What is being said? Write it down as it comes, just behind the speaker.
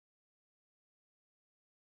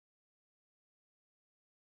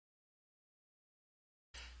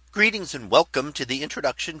Greetings and welcome to the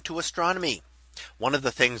introduction to astronomy. One of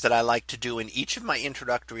the things that I like to do in each of my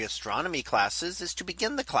introductory astronomy classes is to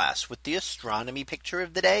begin the class with the astronomy picture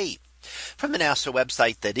of the day from the NASA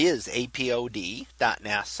website, that is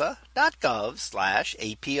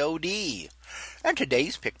apod.nasa.gov/apod. And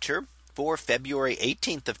today's picture for February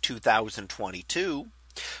 18th of 2022.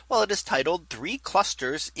 Well, it is titled Three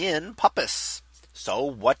Clusters in Puppis. So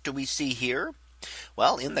what do we see here?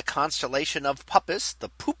 Well, in the constellation of Puppis, the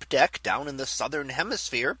poop deck down in the southern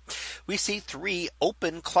hemisphere, we see three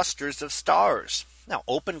open clusters of stars. Now,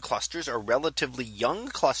 open clusters are relatively young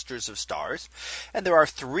clusters of stars, and there are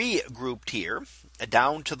three grouped here.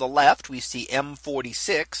 Down to the left, we see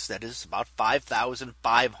M46, that is about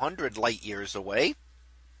 5,500 light years away.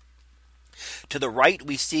 To the right,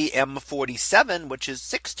 we see M47, which is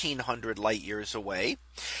 1600 light years away.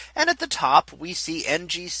 And at the top, we see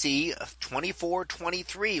NGC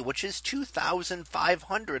 2423, which is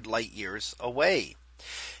 2500 light years away.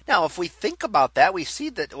 Now, if we think about that, we see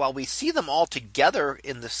that while we see them all together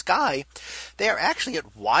in the sky, they are actually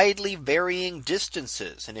at widely varying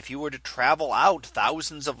distances. And if you were to travel out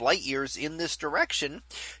thousands of light years in this direction,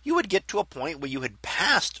 you would get to a point where you had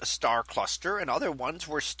passed a star cluster and other ones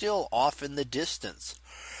were still off in the distance.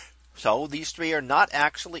 So these three are not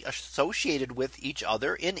actually associated with each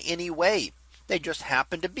other in any way. They just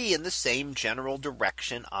happen to be in the same general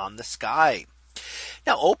direction on the sky.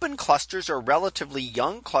 Now, open clusters are relatively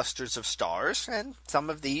young clusters of stars, and some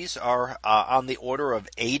of these are on the order of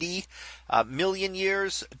 80 million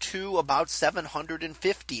years to about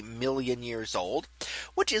 750 million years old,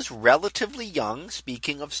 which is relatively young.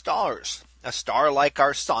 Speaking of stars, a star like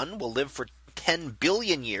our sun will live for 10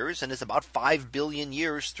 billion years and is about 5 billion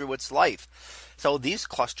years through its life. So these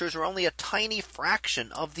clusters are only a tiny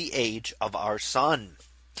fraction of the age of our sun.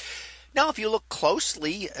 Now, if you look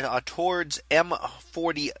closely towards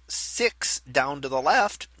M46 down to the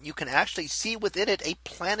left, you can actually see within it a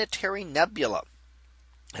planetary nebula.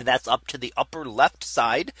 And that's up to the upper left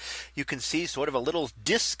side. You can see sort of a little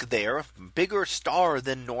disk there, bigger star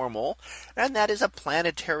than normal. And that is a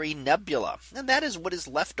planetary nebula. And that is what is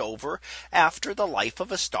left over after the life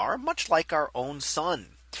of a star, much like our own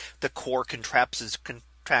sun. The core contracts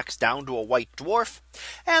down to a white dwarf,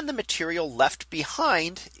 and the material left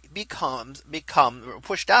behind becomes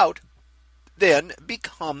pushed out, then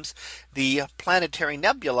becomes the planetary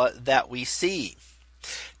nebula that we see.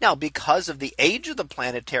 Now, because of the age of the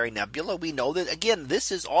planetary nebula, we know that, again,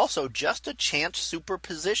 this is also just a chance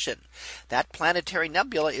superposition. That planetary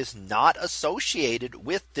nebula is not associated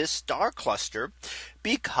with this star cluster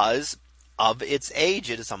because of its age.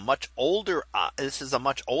 It is a much older. This is a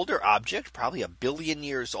much older object, probably 1 billion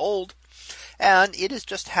years old. And it is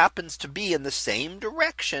just happens to be in the same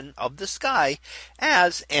direction of the sky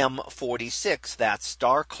as M46, that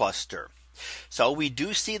star cluster. So we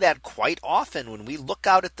do see that quite often when we look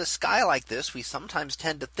out at the sky like this. We sometimes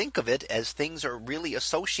tend to think of it as things are really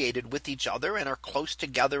associated with each other and are close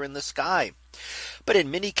together in the sky. But in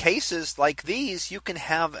many cases like these, you can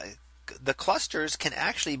have the clusters can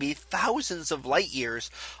actually be thousands of light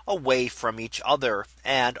years away from each other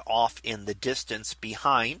and off in the distance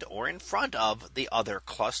behind or in front of the other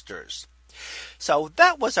clusters. So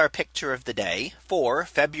that was our picture of the day for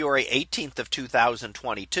February 18th of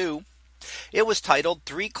 2022. It was titled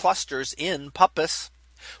Three Clusters in Puppis.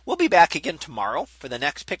 We'll be back again tomorrow for the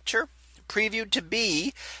next picture, previewed to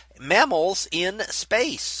be mammals in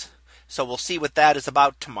space. So we'll see what that is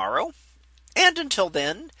about tomorrow. And until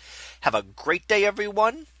then, have a great day,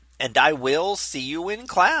 everyone, and I will see you in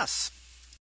class.